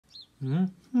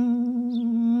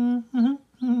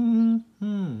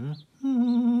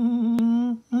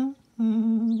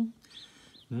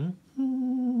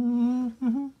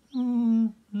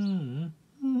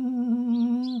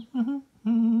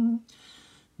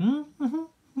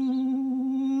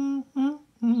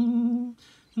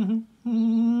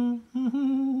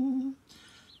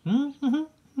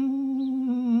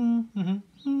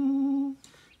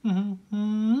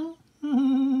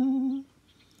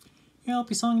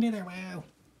Happy song day there, wow.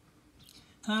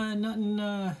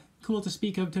 Nothing cool to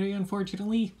speak of today,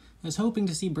 unfortunately. I was hoping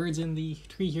to see birds in the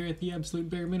tree here at the absolute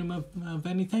bare minimum of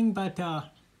anything, but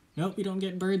nope, you don't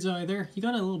get birds either. You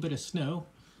got a little bit of snow.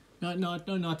 Not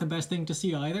the best thing to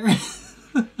see either.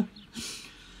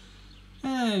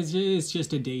 It's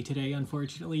just a day today,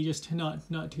 unfortunately. Just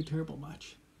not too terrible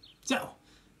much. So,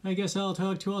 I guess I'll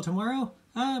talk to you all tomorrow.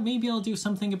 Maybe I'll do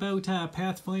something about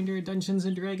Pathfinder, Dungeons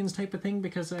and Dragons type of thing,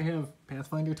 because I have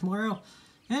Pathfinder tomorrow.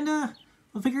 And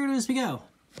we'll figure it out as we go.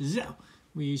 So,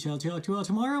 we shall talk to you all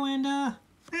tomorrow, and